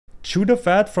Chew the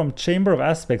fat from Chamber of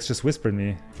Aspects just whispered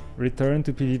me. Return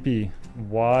to PvP.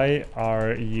 Why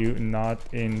are you not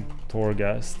in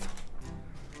Torghast?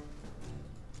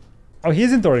 Oh,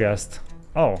 he's in Torghast.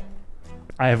 Oh.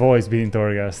 I have always been in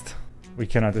Torghast. We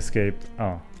cannot escape.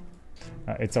 Oh.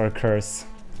 It's our curse.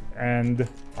 And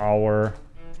our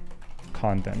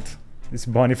content. This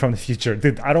Bonnie from the future.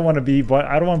 Dude, I don't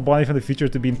want Bonnie from the future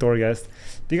to be in Torghast.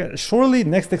 Surely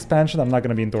next expansion I'm not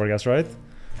gonna be in Torghast, right?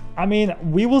 I mean,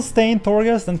 we will stay in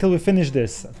Torghast until we finish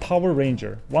this Tower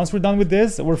Ranger. Once we're done with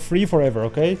this, we're free forever,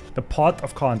 okay? The pot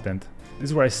of content. This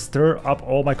is where I stir up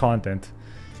all my content.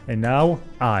 And now,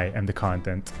 I am the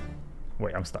content.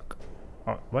 Wait, I'm stuck.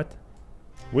 Oh, what?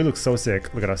 We look so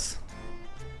sick. Look at us.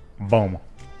 Boom.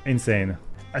 Insane.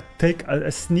 I take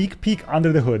a sneak peek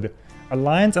under the hood.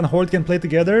 Alliance and Horde can play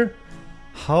together.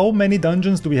 How many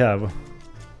dungeons do we have?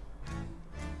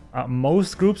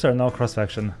 Most groups are now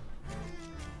cross-faction.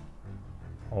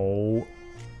 Oh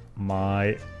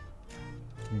my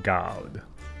god.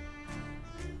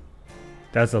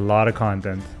 That's a lot of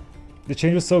content. The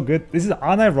change was so good. This is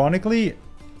unironically,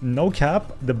 no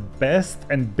cap, the best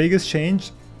and biggest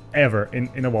change ever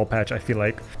in a WoW patch, I feel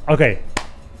like. Okay,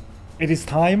 it is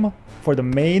time for the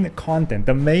main content,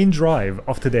 the main drive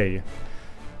of today.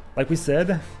 Like we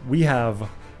said, we have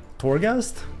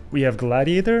Torghast, we have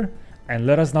Gladiator, and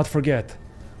let us not forget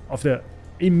of the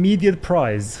immediate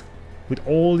prize. With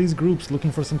all these groups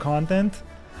looking for some content,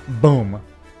 boom.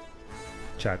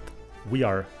 Chat, we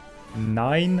are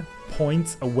 9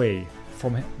 points away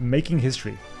from making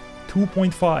history.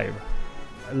 2.5.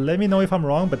 Let me know if I'm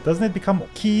wrong, but doesn't it become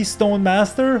Keystone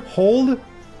Master? Hold.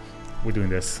 We're doing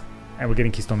this. And we're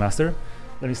getting Keystone Master.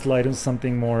 Let me slide into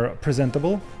something more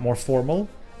presentable, more formal,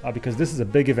 because this is a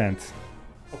big event.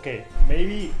 Okay,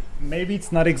 maybe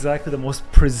it's not exactly the most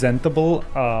presentable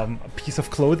piece of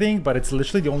clothing, but it's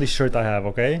literally the only shirt I have,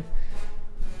 okay?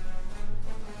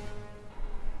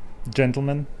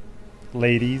 Gentlemen,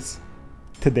 ladies,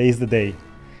 today's the day.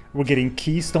 We're getting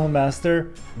Keystone Master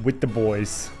with the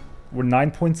boys. We're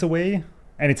 9 points away,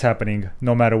 and it's happening,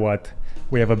 no matter what.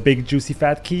 We have a big juicy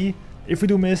fat key. If we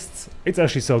do mists, it's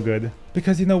actually so good.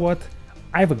 Because you know what?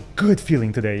 I have a good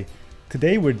feeling today.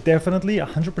 Today we're definitely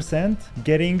 100%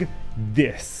 getting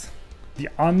this. The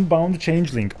Unbound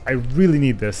Changeling. I really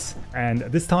need this. And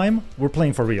this time, we're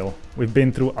playing for real. We've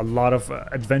been through a lot of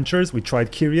adventures. We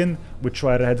tried Kyrian. We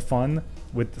tried to have fun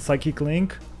with Psychic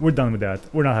Link. We're done with that.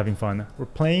 We're not having fun. We're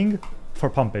playing for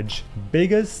pumpage.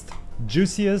 Biggest,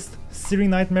 juiciest,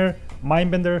 Searing Nightmare,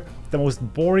 Mindbender, the most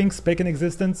boring spec in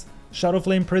existence, Shadow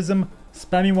Flame Prism,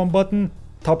 spamming one button,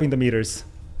 topping the meters.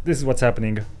 This is what's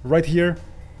happening right here,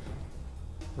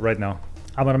 right now.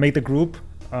 I'm gonna make the group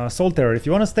Soul Terror. If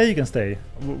you want to stay, you can stay.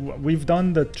 We've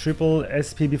done the triple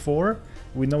SP before.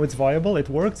 We know it's viable, it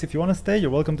works. If you want to stay,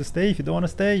 you're welcome to stay. If you don't want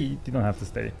to stay, you don't have to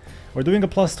stay. We're doing a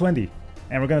 +20,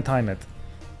 and we're gonna time it.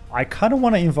 I kind of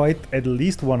want to invite at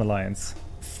least one alliance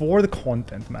for the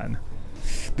content, man.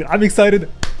 Dude, I'm excited.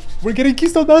 We're getting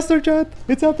Keystone Master, chat.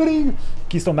 It's happening.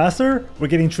 Keystone Master. We're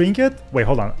getting Trinket. Wait,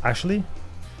 hold on. Actually,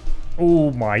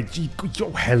 oh my G. Yo,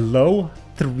 hello.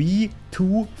 3,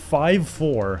 2, 5,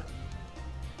 4.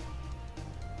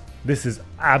 This is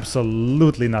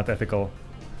absolutely not ethical.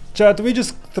 Chat, do we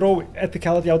just throw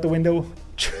ethicality out the window?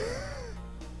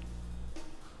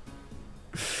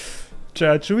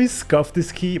 Chat, should we scuff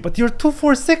this key? But you're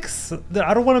 246!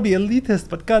 I don't want to be elitist,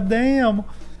 but goddamn!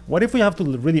 What if we have to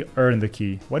really earn the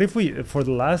key? What if we, for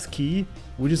the last key,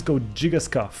 we just go Giga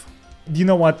Scuff? You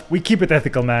know what? We keep it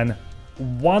ethical, man.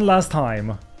 One last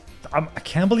time. I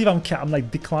can't believe I'm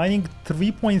like declining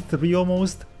 3.3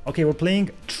 almost. Okay, we're playing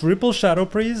triple Shadow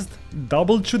Priest,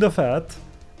 double Chew the Fat.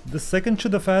 The second Chew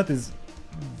the Fat is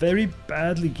very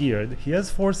badly geared. He has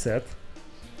 4 set.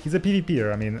 He's a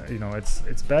PvPer. I mean, you know, it's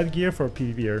bad gear for a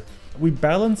PvPer. We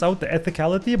balance out the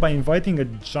ethicality by inviting a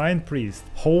giant priest.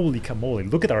 Holy camole!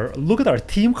 Look at our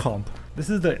team comp. This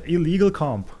is the illegal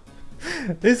comp.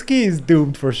 This key is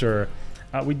doomed for sure.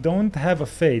 We don't have a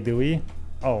Fae, do we?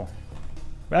 Oh,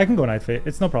 I can go Night Fae.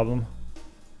 It's no problem.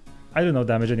 I do no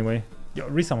damage anyway. Yo,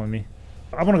 resummon me.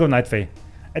 I want to go Night Fae.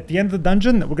 At the end of the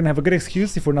dungeon, we're gonna have a good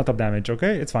excuse if we're not up damage.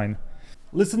 Okay, it's fine.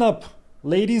 Listen up,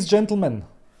 ladies, gentlemen,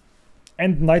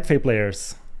 and Night Fae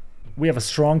players. We have a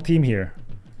strong team here.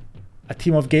 A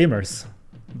team of gamers,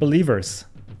 believers,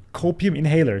 Hopium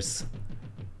inhalers.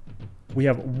 We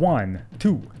have 1,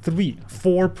 2, 3,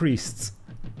 4 priests,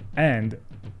 and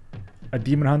a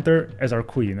demon hunter as our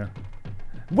queen.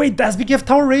 Wait, that's BKF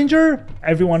Tower Ranger?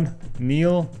 Everyone,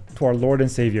 kneel to our Lord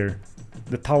and Savior.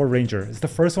 the Tower Ranger. It's the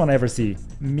first one I ever see.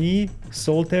 Me,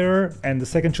 Soul Terror, and the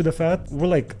second Chew the Fat, we're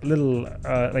like little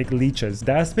like leeches.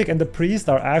 Daspic and the Priest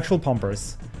are actual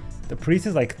pumpers. The Priest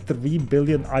is like 3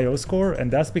 billion IO score,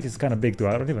 and Daspic is kind of big too.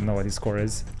 I don't even know what his score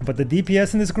is. But the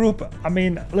DPS in this group, I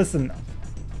mean, listen,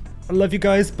 I love you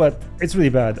guys, but it's really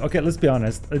bad. Okay, let's be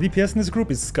honest. The DPS in this group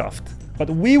is scuffed. But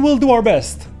we will do our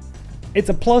best. It's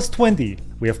a plus 20.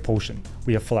 We have Potion,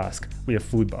 we have Flask, we have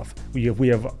Food Buff, we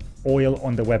have oil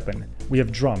on the weapon, we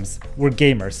have drums, we're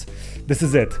gamers. This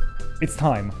is it. It's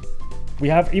time. We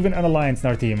have even an alliance in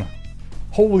our team.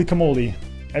 Holy camoli.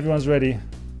 Everyone's ready.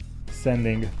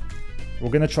 Sending. We're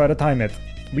gonna try to time it.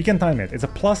 We can time it. It's a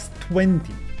plus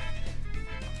 20.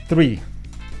 3,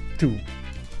 2,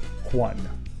 1.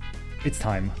 It's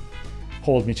time.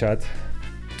 Hold me, chat.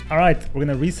 Alright, we're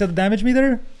gonna reset the damage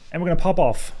meter and we're gonna pop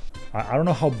off. I don't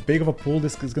know how big of a pool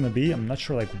this is gonna be. I'm not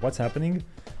sure like what's happening.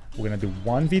 We're gonna do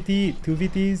 1 VT, 2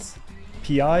 VTs,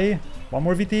 PI, 1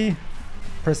 more VT,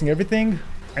 pressing everything,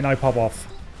 and now I pop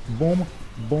off. Boom,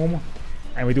 boom,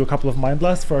 and we do a couple of Mind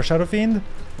Blasts for our Shadow Fiend,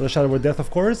 with a Shadow Word Death, of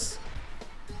course.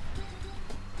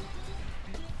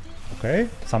 Okay,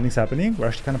 something's happening. We're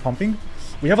actually kind of pumping.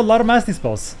 We have a lot of Mastery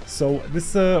spells, so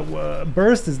this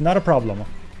burst is not a problem.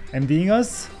 MDing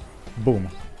us, boom.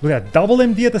 Look at that, double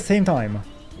MD at the same time.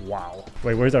 Wow.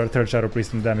 Wait, where's our third Shadow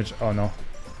Priest in damage? Oh no.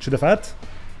 Chew the Fat?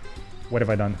 What have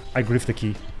I done? I griffed the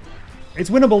key.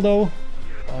 It's winnable though.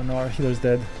 Oh no, our healer's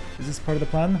dead. Is this part of the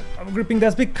plan? I'm gripping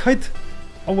that big kite.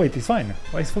 Oh wait, he's fine.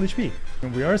 Why is full HP?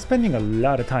 We are spending a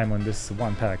lot of time on this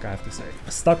one pack, I have to say.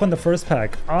 Stuck on the first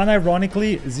pack.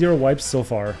 Unironically, 0 wipes so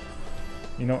far.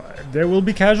 You know, there will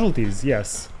be casualties,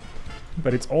 yes.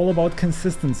 But it's all about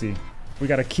consistency. We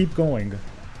gotta keep going.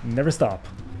 Never stop.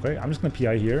 Okay, I'm just gonna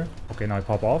PI here. Okay, now I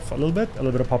pop off a little bit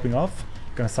of popping off.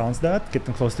 Gonna silence that, get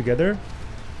them close together.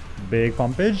 Big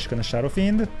pumpage, gonna Shadow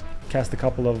Fiend. Cast a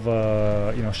couple of,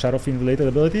 you know, Shadow Fiend related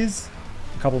abilities.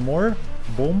 A couple more.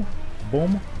 Boom,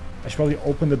 boom. I should probably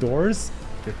open the doors.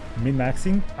 Get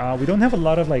min-maxing. We don't have a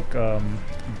lot of like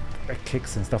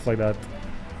kicks and stuff like that.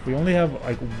 We only have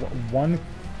like 1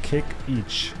 kick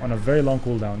each on a very long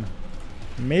cooldown.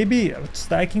 Maybe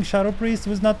stacking Shadow Priest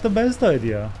was not the best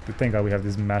idea. But thank God we have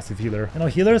this massive healer. You know,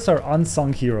 healers are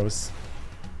unsung heroes.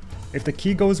 If the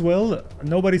key goes well,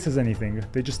 nobody says anything.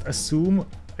 They just assume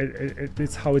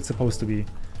it's how it's supposed to be.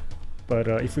 But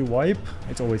if we wipe,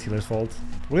 it's always healer's fault.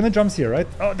 We're gonna jumps here, right?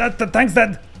 Oh, the tank's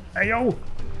dead! Hey, yo!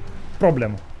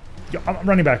 Problem. Yo, I'm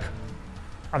running back.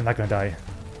 I'm not gonna die.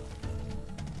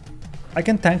 I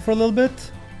can tank for a little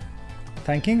bit.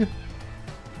 Tanking.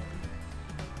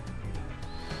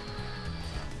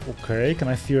 Okay, can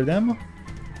I fear them?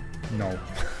 No.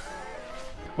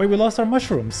 Wait, we lost our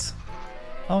mushrooms.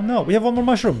 Oh no, we have 1 more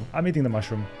mushroom. I'm eating the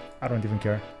mushroom. I don't even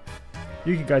care.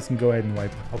 You guys can go ahead and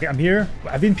wipe. Okay, I'm here.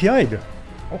 I've been PI'd.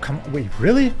 Oh, come on. Wait,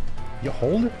 really? You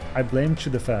hold? I blame Chew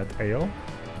the Fat. Ayo.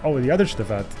 Oh, the other Chew the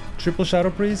Fat. Triple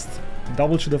Shadow Priest,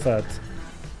 double Chew the Fat.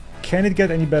 Can it get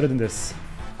any better than this?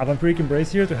 A Vampiric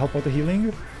Embrace here to help out the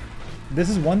healing. This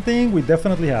is one thing we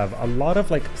definitely have. A lot of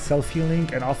like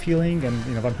self-healing and off-healing and,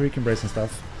 you know, Vampiric Embrace and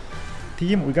stuff.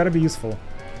 Team, we gotta be useful.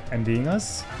 MDing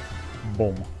us.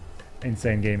 Boom.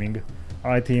 Insane gaming.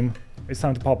 Alright team, it's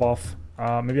time to pop off.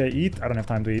 Maybe I eat? I don't have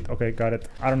time to eat. Okay, got it.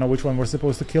 I don't know which one we're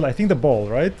supposed to kill. I think the ball,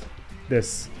 right?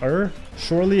 This.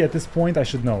 Surely at this point I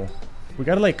should know. We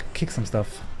gotta like kick some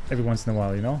stuff every once in a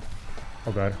while, you know?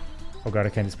 Oh god. Oh god, I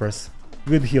can't disperse.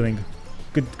 Good healing.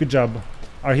 Good job.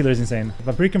 Our healer is insane.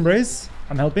 Vampiric Embrace,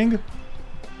 I'm helping.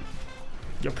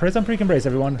 Yo, press Vampiric Embrace,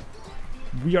 everyone.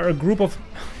 We are a group of...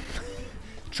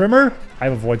 Tremor? I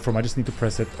have a Void Form, I just need to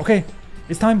press it. Okay,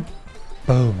 it's time.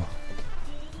 Boom.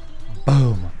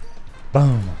 Boom.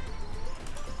 Boom.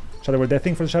 Shadow Word Death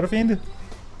thing for the Shadow Fiend?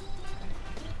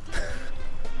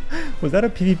 Was that a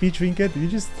PvP trinket? Did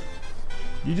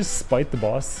you just spite the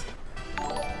boss?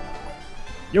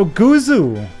 Yo,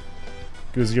 Guzu!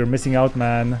 Guzu, you're missing out,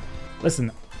 man.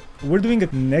 Listen, we're doing a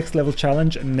next level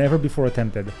challenge never before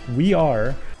attempted. We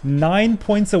are 9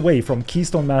 points away from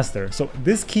Keystone Master. So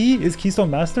this key is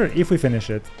Keystone Master if we finish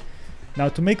it. Now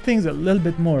to make things a little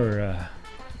bit more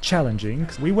challenging,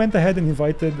 we went ahead and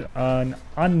invited an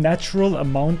unnatural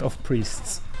amount of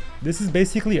priests. This is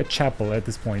basically a chapel at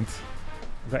this point.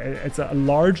 It's a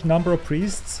large number of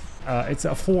priests. It's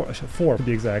a four to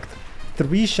be exact.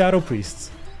 3 shadow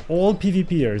priests, all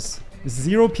PvPers,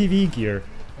 0 PV gear,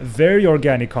 very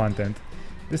organic content.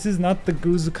 This is not the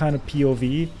Guzu kind of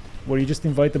POV where you just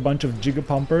invite a bunch of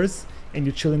gigapumpers and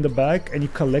you chill in the back and you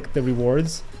collect the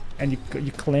rewards and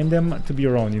you claim them to be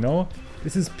your own, you know?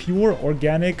 This is pure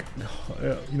organic,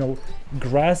 you know,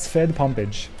 grass-fed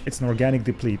pumpage. It's an organic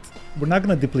deplete. We're not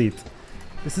gonna deplete.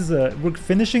 This is a... We're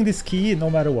finishing this key no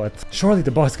matter what. Surely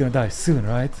the boss is gonna die soon,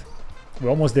 right? We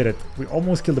almost did it. We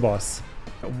almost killed the boss.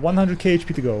 100k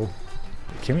HP to go.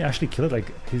 Can we actually kill it?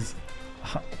 Like, he's...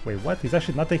 Wait, what? He's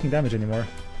actually not taking damage anymore.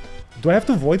 Do I have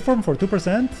to Void Form for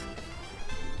 2%?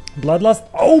 Bloodlust?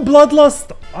 Oh,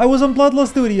 Bloodlust! I was on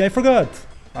Bloodlust duty, I forgot!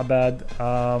 My bad.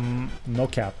 No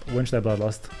cap. When should I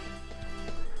Bloodlust?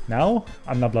 Now?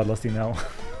 I'm not Bloodlusting now.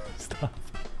 Stop.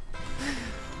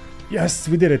 Yes,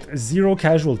 we did it. 0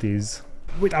 casualties.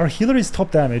 Wait, our healer is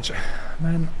top damage.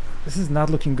 Man, this is not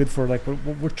looking good for, like,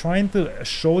 we're trying to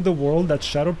show the world that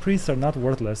Shadow Priests are not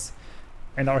worthless.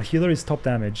 And our healer is top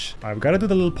damage. Alright, we gotta do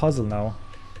the little puzzle now.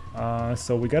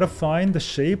 So we gotta find the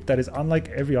shape that is unlike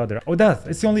every other. Oh, that!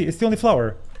 It's the only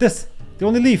flower. This! The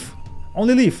only leaf!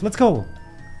 Only leaf! Let's go!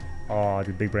 Oh,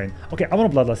 the big brain. Okay, I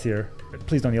want a Bloodlust here.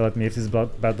 Please don't yell at me if this is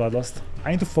bad Bloodlust.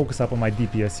 I need to focus up on my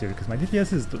DPS here, because my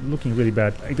DPS is looking really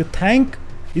bad. Like, the tank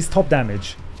is top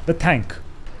damage. The tank.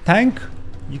 Tank,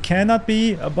 you cannot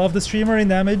be above the streamer in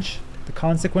damage. The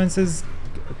consequences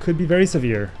could be very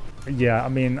severe. Yeah, I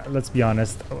mean, let's be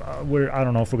honest. I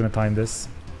don't know if we're gonna time this.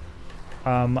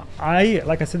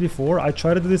 Like I said before, I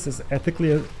try to do this as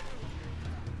ethically as...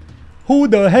 Who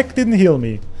the heck didn't heal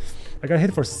me? I got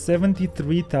hit for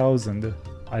 73,000.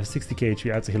 I have 60k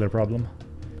HP, that's a healer problem.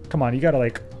 Come on, you gotta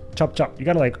like, chop chop. You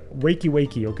gotta like,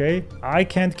 wakey, okay? I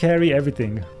can't carry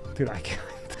everything. Dude, I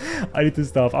can't. I need to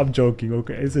stop, I'm joking,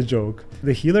 okay? It's a joke.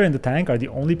 The healer and the tank are the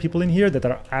only people in here that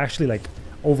are actually like,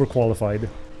 overqualified.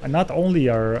 And not only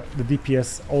are the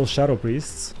DPS all Shadow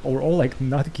Priests, or we're all like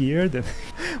not geared, and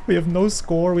we have no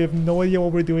score, we have no idea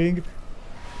what we're doing.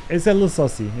 It's a little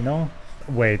sussy, you know?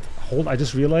 Wait, hold, I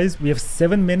just realized we have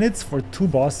 7 minutes for 2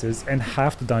 bosses and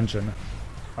half the dungeon.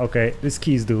 Okay, this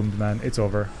key is doomed, man, it's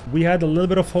over. We had a little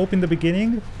bit of hope in the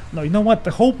beginning. No, you know what, the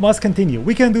hope must continue.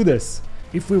 We can do this.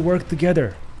 If we work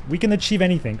together, we can achieve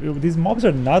anything. These mobs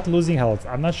are not losing health.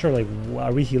 I'm not sure, like,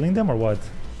 are we healing them or what?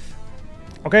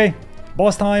 Okay.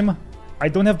 Boss time! I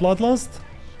don't have Bloodlust,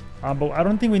 but I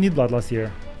don't think we need Bloodlust here.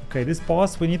 Okay, this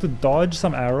boss, we need to dodge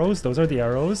some arrows. Those are the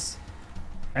arrows.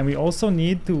 And we also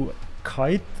need to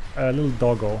kite a little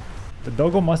doggo. The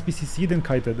doggo must be CC'd and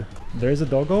kited. There's a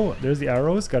doggo, there's the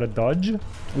arrows, gotta dodge.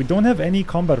 We don't have any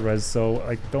combat res, so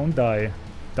like, don't die.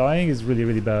 Dying is really,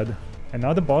 really bad. And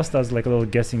now the boss does like a little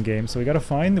guessing game, so we gotta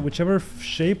find whichever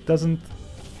shape doesn't...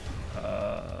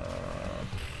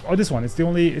 Oh, this one, it's the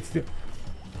only...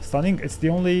 Stunning, it's the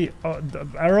only... the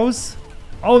arrows?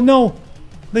 Oh no!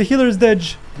 The healer is dead!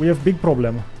 We have big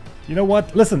problem. You know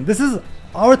what? Listen, this is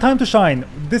our time to shine.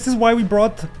 This is why we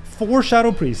brought 4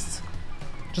 Shadow Priests.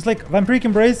 Just like Vampiric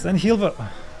Embrace and heal the...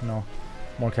 No.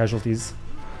 More casualties.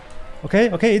 Okay,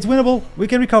 okay, it's winnable. We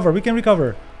can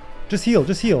recover, Just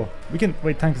heal, We can...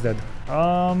 Wait, tank is dead.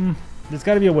 There's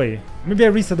gotta be a way. Maybe I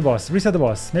reset the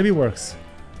boss. Maybe it works.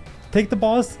 Take the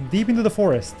boss deep into the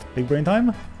forest. Big brain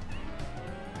time.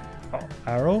 Oh,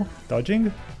 arrow,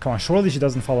 dodging. Come on, surely she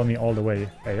doesn't follow me all the way.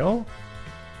 Ayo.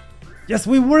 Yes,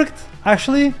 we worked!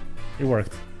 Actually, it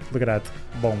worked. Look at that.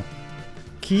 Boom.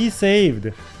 Key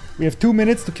saved. We have 2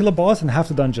 minutes to kill a boss and half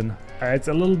the dungeon. It's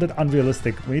a little bit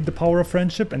unrealistic. We need the power of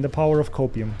friendship and the power of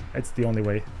Hopium. It's the only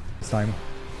way. This time.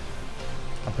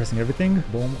 I'm pressing everything.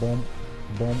 Boom, boom,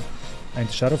 boom.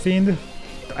 And Shadow Fiend.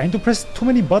 I need to press too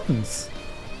many buttons.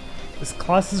 This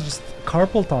class is just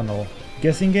carpal tunnel.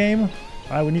 Guessing game.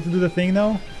 We need to do the thing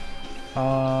now.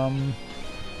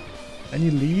 Any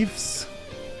leaves?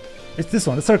 It's this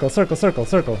one. The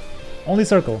circle. Only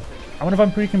circle. I want to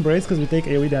Vampiric Embrace because we take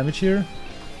AoE damage here.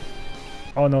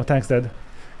 Oh no, tank's dead.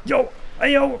 Yo!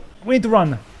 Ayo! We need to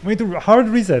run. We need to hard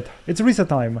reset. It's reset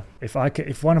time.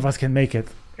 If one of us can make it,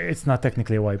 it's not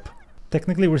technically a wipe.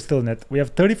 Technically, we're still in it. We have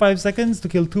 35 seconds to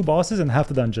kill 2 bosses and half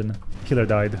the dungeon. Killer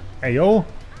died. Ayo!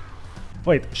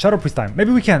 Wait, Shadow Priest time.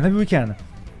 Maybe we can.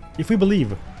 If we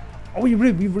believe. Oh, we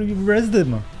rezzed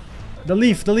him. The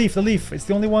leaf. It's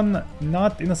the only one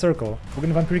not in a circle. We're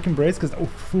gonna Vampiric Embrace because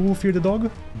who fear the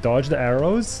dog? Dodge the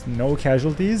arrows. No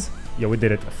casualties. Yeah, we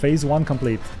did it. Phase 1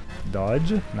 complete.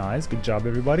 Dodge. Nice. Good job,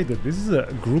 everybody. This is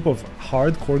a group of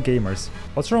hardcore gamers.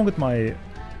 What's wrong with my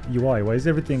UI? Why is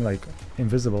everything like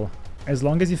invisible? As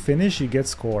long as you finish, you get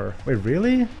score. Wait,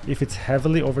 really? If it's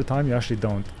heavily over time, you actually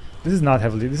don't. This is not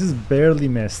heavily. This is barely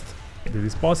missed. Dude,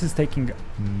 this boss is taking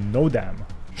no damn.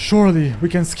 Surely we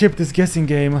can skip this guessing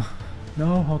game.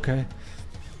 No? Okay.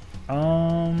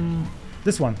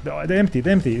 This one. The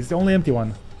empty. It's the only empty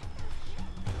one.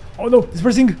 Oh no! It's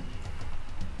pressing!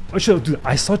 Oh shit, dude,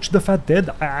 I saw the fat dead.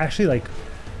 I actually like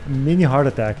mini heart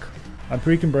attack. I'm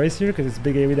Vampiric Embrace here because it's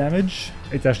big AoE damage.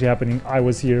 It's actually happening. I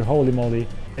was here. Holy moly.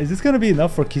 Is this gonna be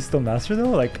enough for Keystone Master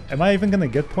though? Like, am I even gonna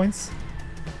get points?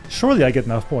 Surely I get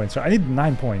enough points, right? I need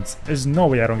 9 points. There's no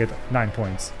way I don't get 9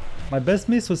 points. My best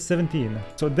miss was 17.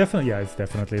 So definitely, yeah, it's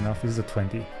definitely enough. This is a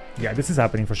 20. Yeah, this is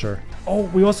happening for sure. Oh,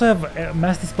 we also have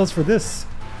master spells for this.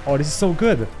 Oh, this is so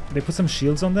good. They put some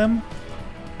shields on them.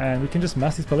 And we can just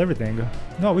master spell everything.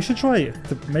 No, we should try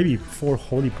maybe 4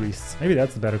 holy priests. Maybe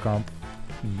that's a better comp.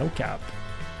 No cap.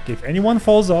 Okay, if anyone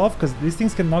falls off, because these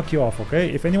things can knock you off,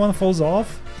 okay? If anyone falls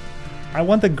off, I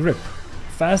want a grip.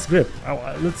 Fast grip.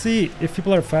 Let's see if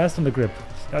people are fast on the grip.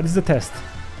 This is a test.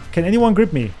 Can anyone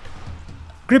grip me?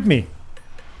 Grip me.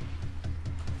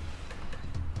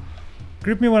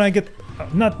 Grip me when I get...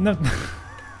 not...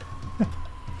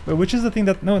 Wait, which is the thing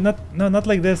that... No, not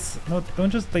like this. No,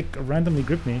 don't just like randomly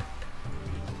grip me.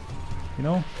 You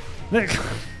know? Like...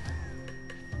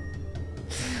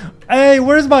 Hey,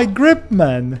 where's my grip,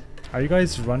 man? Are you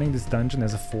guys running this dungeon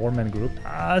as a 4-man group?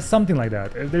 Something like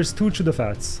that. There's 2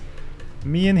 Chudafats.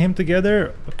 Me and him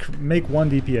together make 1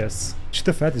 DPS.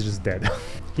 Chudafat is just dead.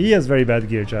 He has very bad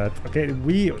gear, chat. Okay,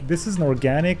 this is an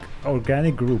organic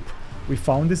group. We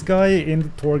found this guy in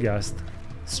Torghast.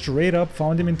 Straight up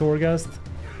found him in Torghast.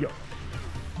 Yo,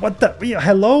 what the?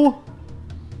 Hello?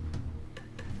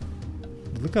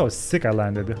 Look how sick I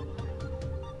landed.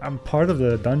 I'm part of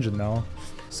the dungeon now.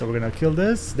 So we're gonna kill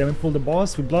this, then we pull the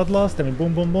boss, we bloodlust, then we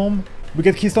boom boom boom. We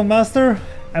get Keystone Master,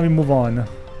 and we move on.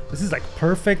 This is like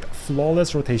perfect,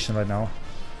 flawless rotation right now.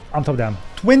 On top of them.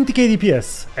 20k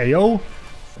DPS. Ayo.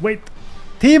 Wait.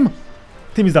 Team!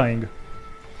 Team is dying.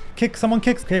 Kick, someone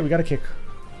kicks. Okay, we got a kick.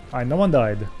 Alright, no one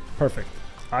died. Perfect.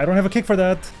 I don't have a kick for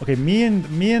that. Okay, me and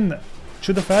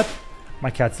Chudafat. My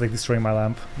cat's like destroying my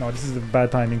lamp. No, this is a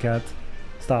bad timing, cat.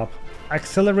 Stop.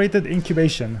 Accelerated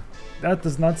incubation. That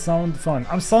does not sound fun.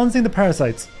 I'm silencing the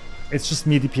parasites. It's just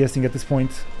me DPSing at this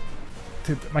point.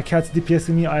 My cat's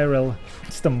DPSing me IRL.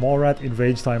 It's the Morat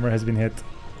enrage timer has been hit.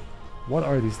 What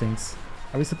are these things?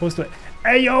 Are we supposed to...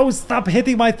 Hey yo, stop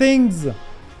hitting my things!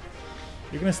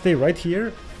 You're gonna stay right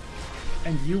here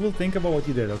and you will think about what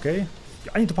you did, okay?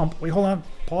 I need to pump. Wait, hold on.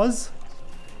 Pause.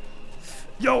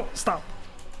 Yo, stop.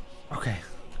 Okay.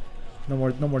 No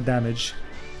more damage.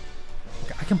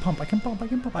 Okay, I can pump. I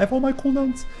have all my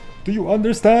cooldowns. Do you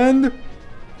understand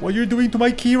what you're doing to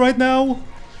my key right now?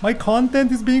 My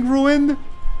content is being ruined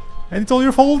and it's all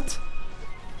your fault.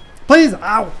 Please!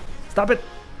 Ow! Stop it!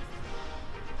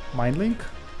 Mind link?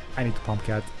 I need to pump,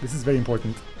 cat. This is very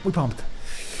important. We pumped.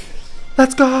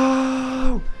 Let's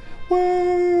go!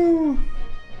 Woo!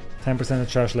 10% of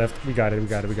charge left. We got it. We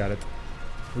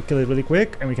kill it really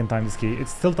quick and we can time this key.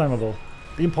 It's still timeable.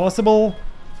 The impossible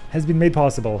has been made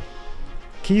possible.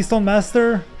 Keystone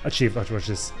Master achieved. Watch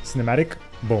this. Cinematic.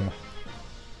 Boom.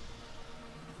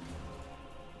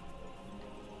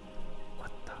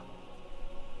 What the?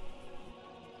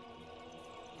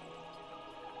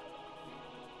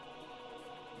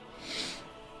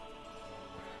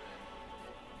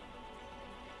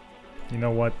 You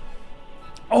know what?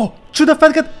 Oh!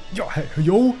 Chudafat got...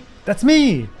 Yo! That's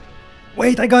me!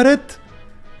 Wait, I got it!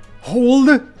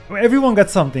 Hold! Everyone got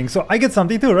something, so I get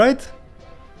something too, right?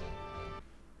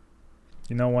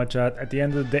 You know what, chat? At the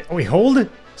end of the day... Oh, wait, hold?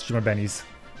 Streamer Benny's.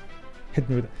 Hit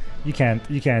me with... You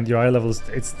can't. Your eye levels...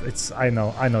 It's... I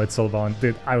know it's soulbound.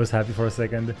 Dude, I was happy for a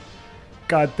second.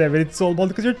 God damn it, it's soulbound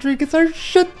because your trinkets are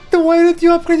shit! Why didn't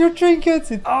you upgrade your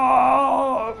trinkets?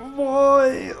 Oh,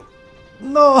 boy!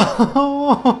 No!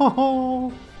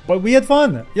 But we had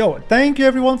fun! Yo, thank you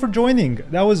everyone for joining.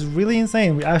 That was really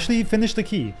insane. We actually finished the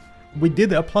key. We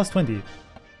did a +20.